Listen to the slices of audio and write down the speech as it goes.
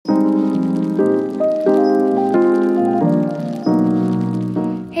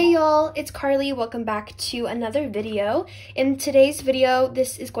y'all, it's Carly. Welcome back to another video. In today's video,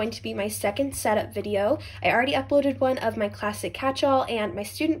 this is going to be my second setup video. I already uploaded one of my classic catch-all and my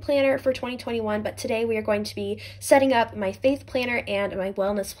student planner for 2021, but today we are going to be setting up my faith planner and my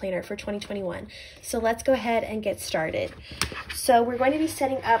wellness planner for 2021. So let's go ahead and get started. So we're going to be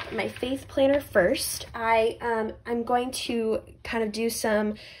setting up my faith planner first. I'm going to kind of do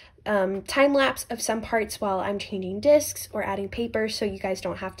some time lapse of some parts while I'm changing discs or adding paper, so you guys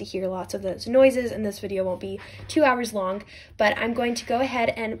don't have to hear lots of those noises, and this video won't be 2 hours long. But I'm going to go ahead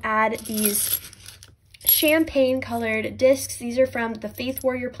and add these champagne colored discs. These are from the Faith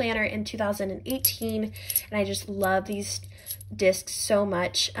Warrior Planner in 2018, and I just love these discs so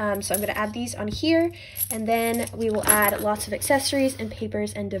much. So I'm going to add these on here, and then we will add lots of accessories and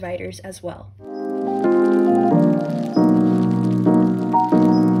papers and dividers as well.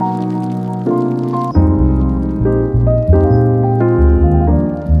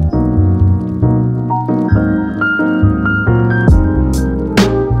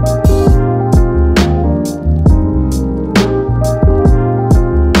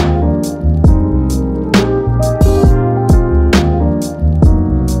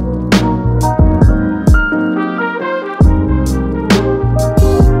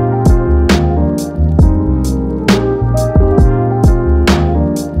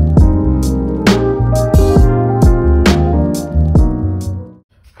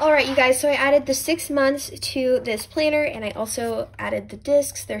 You guys, so I added the 6 months to this planner, and I also added the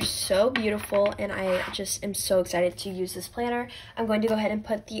discs. They're so beautiful, and I just am so excited to use this planner. I'm going to go ahead and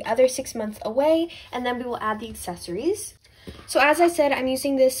put the other 6 months away, and then we will add the accessories. So as I said, I'm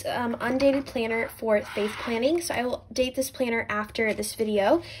using this undated planner for faith planning, so I will date this planner after this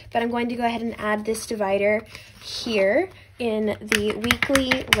video, but I'm going to go ahead and add this divider here in the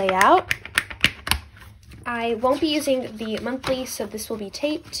weekly layout. I won't be using the monthly, so this will be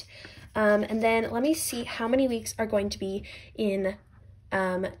taped. And then let me see how many weeks are going to be in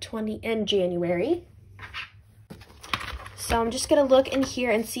January. So I'm just gonna look in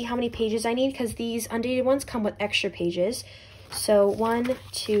here and see how many pages I need, because these undated ones come with extra pages. So 1,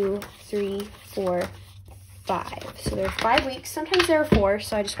 2, 3, 4, 5. So there are 5 weeks. Sometimes there are 4,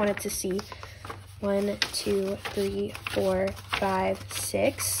 so I just wanted to see 1, 2, 3, 4, 5,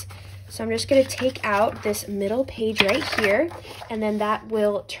 6. So I'm just going to take out this middle page right here, and then that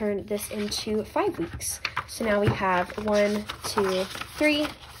will turn this into 5 weeks. So now we have 1, 2, 3,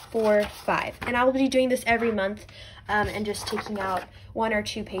 4, 5. And I will be doing this every month and just taking out 1 or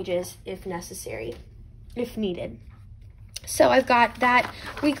 2 pages if necessary, if needed. So I've got that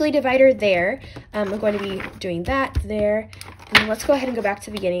weekly divider there. I'm going to be doing that there. And let's go ahead and go back to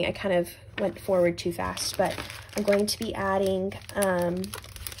the beginning. I kind of went forward too fast, but I'm going to be adding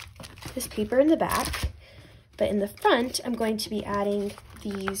this paper in the back, but in the front I'm going to be adding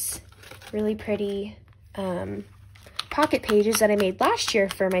these really pretty pocket pages that I made last year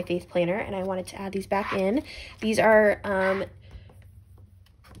for my faith planner, and I wanted to add these back in. These are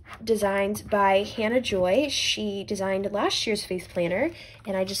designs by Hannah Joy. She designed last year's faith planner,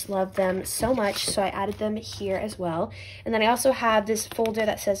 and I just love them so much, so I added them here as well. And then I also have this folder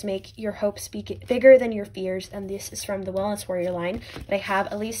that says make your hopes bigger than your fears, and this is from the Wellness Warrior line. But I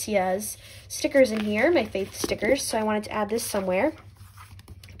have Alicia's stickers in here, my faith stickers, so I wanted to add this somewhere.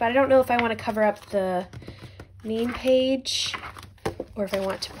 But I don't know if I want to cover up the main page or if I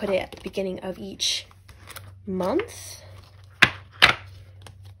want to put it at the beginning of each month.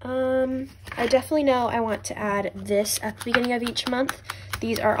 I definitely know I want to add this at the beginning of each month.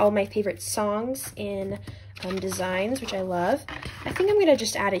 These are all my favorite songs in designs, which I love. I think I'm going to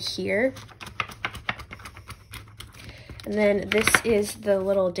just add it here. And then this is the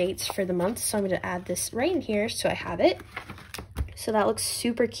little dates for the month, so I'm going to add this right in here so I have it. So that looks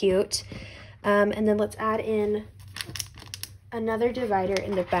super cute. And then let's add in another divider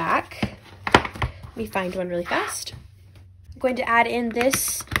in the back. Let me find one really fast. I'm going to add in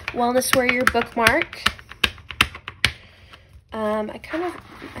this Wellness Warrior bookmark. I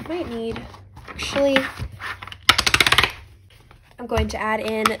might need, actually, I'm going to add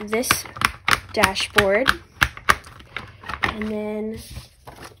in this dashboard, and then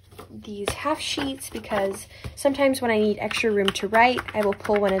these half sheets, because sometimes when I need extra room to write, I will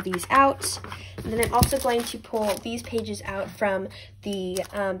pull one of these out. And then I'm also going to pull these pages out from the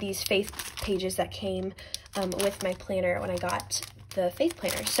these faith pages that came with my planner when I got the faith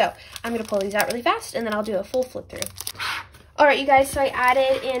planner. So I'm going to pull these out really fast, and then I'll do a full flip through. All right, you guys, so I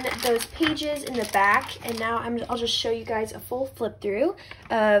added in those pages in the back, and now I'll just show you guys a full flip through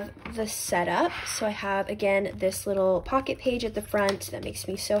of the setup. So I have, again, this little pocket page at the front that makes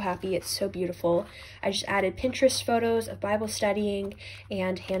me so happy. It's so beautiful. I just added Pinterest photos of Bible studying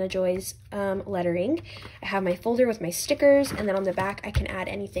and Hannah Joy's lettering. I have my folder with my stickers, and then on the back I can add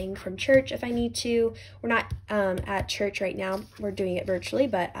anything from church if I need to. We're not at church right now. We're doing it virtually,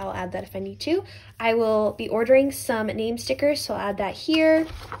 but I'll add that if I need to. I will be ordering some name stickers, so I'll add that here.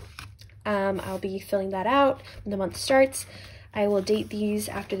 I'll be filling that out when the month starts. I will date these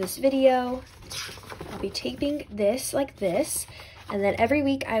after this video. I'll be taping this like this, and then every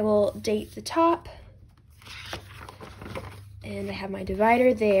week I will date the top. And I have my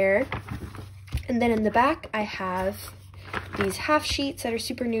divider there. And then in the back I have these half sheets that are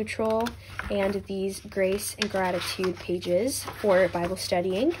super neutral and these grace and gratitude pages for Bible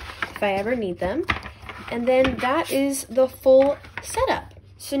studying if I ever need them. And then that is the full setup.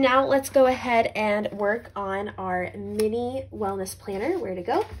 So now let's go ahead and work on our mini wellness planner. Where'd it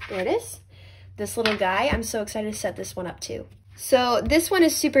go? There it is. This little guy. I'm so excited to set this one up too. So this one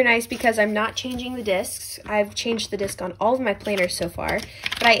is super nice because I'm not changing the discs. I've changed the disc on all of my planners so far,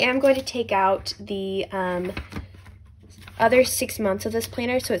 but I am going to take out the other 6 months of this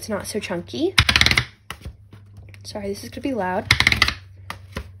planner so it's not so chunky. Sorry, this is going to be loud.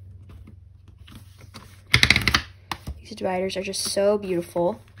 These dividers are just so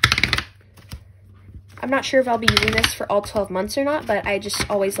beautiful. I'm not sure if I'll be using this for all 12 months or not, but I just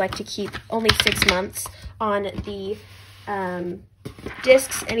always like to keep only 6 months on the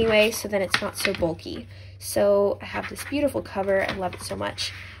discs anyway, so then it's not so bulky. So I have this beautiful cover. I love it so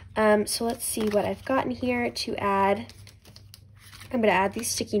much. So let's see what I've gotten here to add. I'm going to add these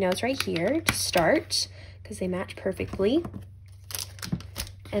sticky notes right here to start because they match perfectly.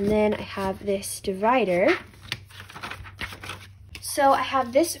 And then I have this divider. So I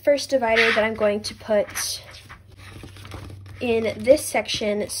have this first divider that I'm going to put in this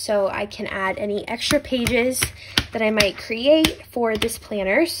section so I can add any extra pages that I might create for this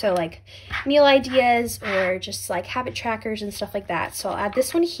planner. So like meal ideas or just like habit trackers and stuff like that. So I'll add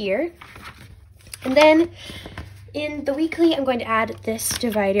this one here. And then in the weekly, I'm going to add this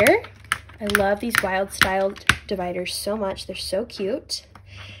divider. I love these wild styled dividers so much. They're so cute.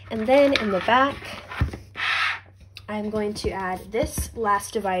 And then in the back, I'm going to add this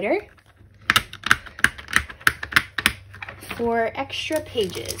last divider for extra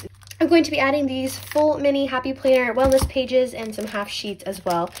pages. I'm going to be adding these full mini happy planner wellness pages and some half sheets as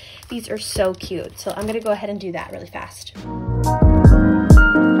well. These are so cute. So I'm going to go ahead and do that really fast.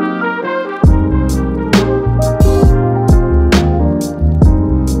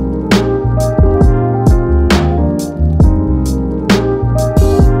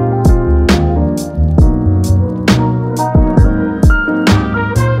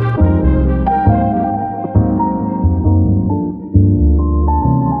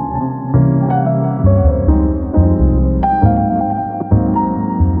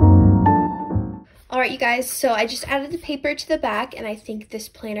 Alright you guys, so I just added the paper to the back and I think this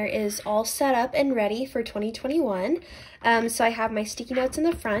planner is all set up and ready for 2021. So I have my sticky notes in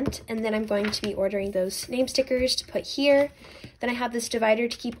the front, and then I'm going to be ordering those name stickers to put here. Then I have this divider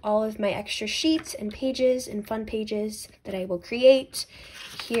to keep all of my extra sheets and pages and fun pages that I will create.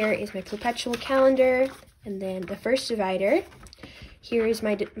 Here is my perpetual calendar, and then the first divider. Here is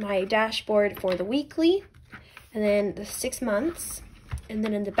my dashboard for the weekly, and then the 6 months. And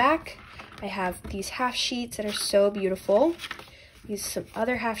then in the back, I have these half sheets that are so beautiful. These some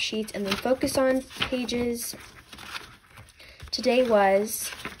other half sheets, and then focus on pages. Today was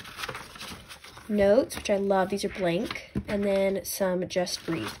notes, which I love. These are blank. And then some Just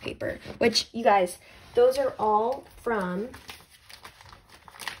Breathe paper, which you guys, those are all from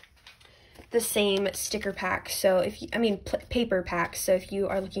the same sticker pack. So if you, paper pack. So if you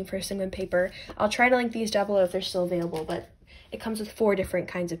are looking for some paper, I'll try to link these down below if they're still available, but it comes with 4 different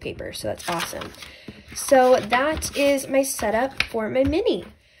kinds of paper, so that's awesome. So that is my setup for my mini.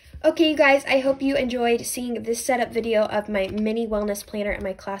 Okay, you guys, I hope you enjoyed seeing this setup video of my mini wellness planner and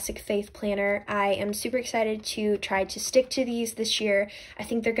my classic faith planner. I am super excited to try to stick to these this year. I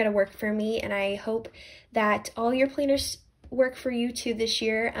think they're gonna work for me, and I hope that all your planners work for you too this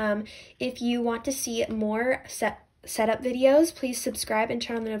year. If you want to see more setup videos, please subscribe and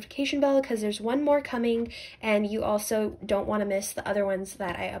turn on the notification bell because there's one more coming, and you also don't want to miss the other ones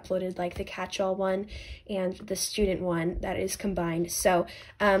that I uploaded, like the catch-all one and the student one that is combined. So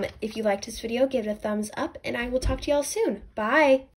if you liked this video, give it a thumbs up, and I will talk to y'all soon. Bye!